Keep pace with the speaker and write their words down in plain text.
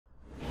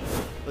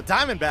The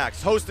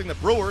Diamondbacks hosting the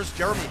Brewers.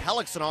 Jeremy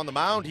Hellickson on the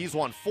mound. He's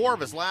won 4 of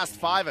his last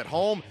 5 at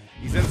home.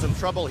 He's in some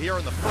trouble here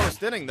in the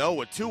first inning, though,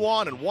 with 2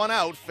 on and 1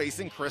 out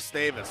facing Chris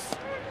Davis.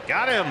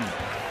 Got him.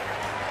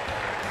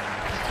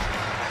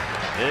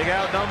 Dig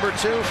out number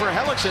 2 for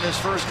Hellickson, his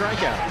first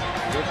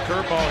strikeout. Good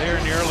curveball here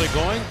in the early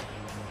going.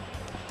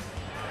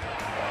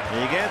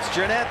 He gets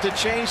Jeanette to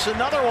chase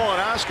another one.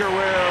 Oscar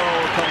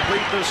will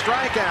complete the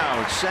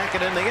strikeout.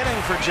 Second in the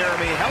inning for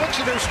Jeremy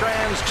Hellickson, who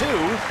strands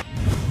 2.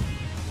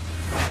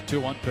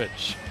 2-1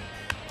 pitch.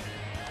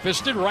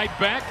 Fisted right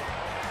back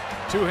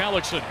to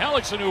Hellickson.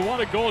 Hellickson, who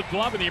won a Gold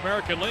Glove in the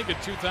American League in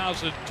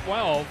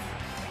 2012,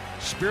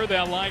 speared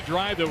that line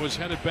drive that was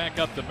headed back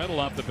up the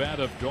middle off the bat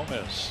of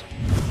Gomez.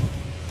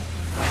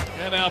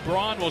 And now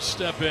Braun will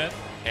step in,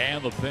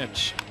 and the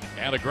pitch.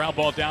 And a ground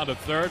ball down to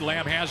third.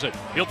 Lamb has it.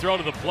 He'll throw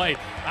to the plate.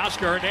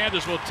 Oscar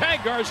Hernandez will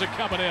tag Garza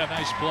coming in.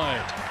 Nice play.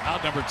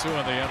 Out number 2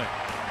 in the inning.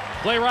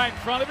 Play right in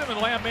front of him, and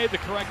Lamb made the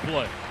correct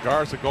play.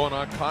 Garza going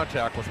on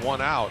contact with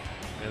 1 out,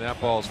 and that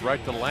ball's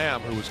right to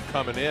Lamb, who was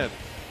coming in.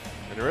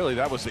 And really,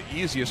 that was the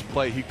easiest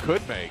play he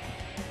could make,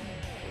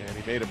 and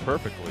he made it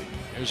perfectly.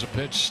 Here's a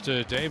pitch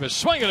to Davis.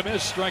 Swing and a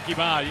miss. Strike him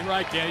out. You're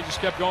right, Ken. He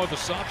just kept going with the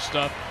soft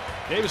stuff.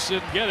 Davis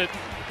didn't get it.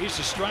 He's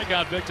a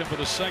strikeout victim for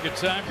the second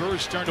time.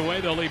 Brewers turned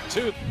away. They'll leave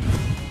 2.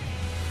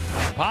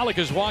 Pollock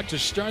has walked to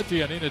start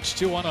the inning. It's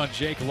 2-1 on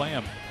Jake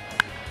Lamb.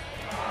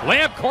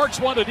 Lamb corks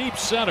one to deep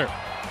center.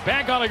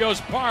 Back on it goes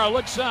Parr.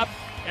 Looks up,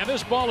 and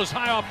this ball is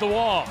high off the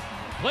wall.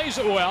 Plays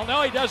it well.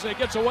 No, he doesn't. It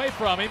gets away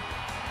from him.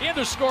 In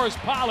to score is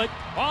Pollock.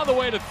 On the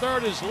way to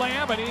third is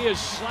Lamb, and he is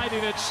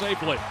sliding it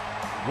safely.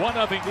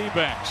 1-0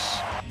 D-backs.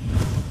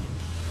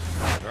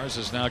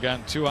 Garza's now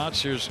gotten 2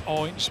 outs. Here's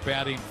Owings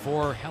batting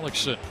for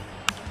Hellickson.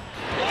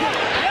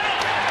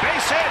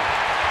 Base hit.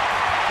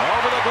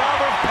 Over the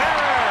glove of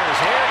Perez.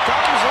 Here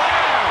comes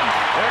Lamb.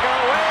 They're going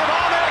to wave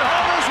on it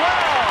home as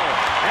well.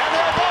 And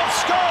they'll both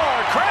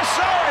score. Chris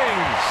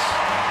Owings.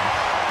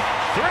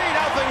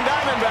 3-0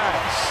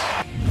 Diamondbacks.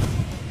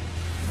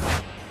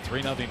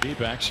 3-0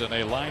 D-backs and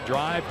a line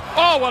drive.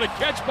 Oh, what a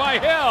catch by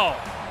Hill.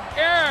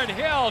 Aaron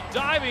Hill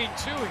diving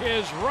to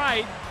his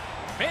right.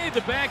 Made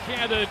the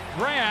backhanded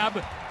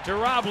grab to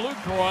Rob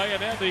Lucroy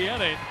and end the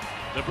inning.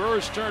 The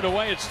Brewers turned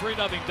away. It's 3-0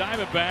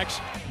 Diamondbacks.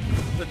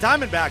 The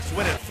Diamondbacks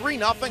win at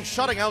 3-0,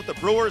 shutting out the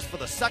Brewers for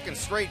the 2nd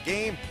straight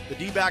game. The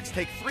D-backs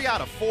take 3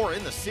 out of 4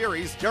 in the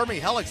series.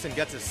 Jeremy Hellickson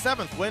gets his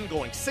 7th win,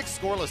 going 6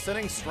 scoreless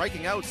innings,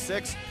 striking out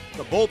 6.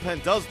 The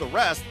bullpen does the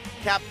rest,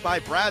 capped by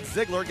Brad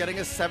Ziegler getting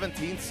his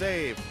 17th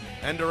save.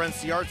 Ender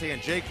Enciarte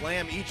and Jake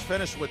Lamb each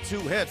finished with 2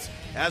 hits.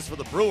 As for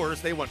the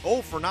Brewers, they went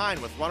 0 for 9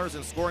 with runners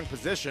in scoring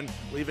position,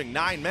 leaving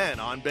 9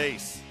 men on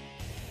base.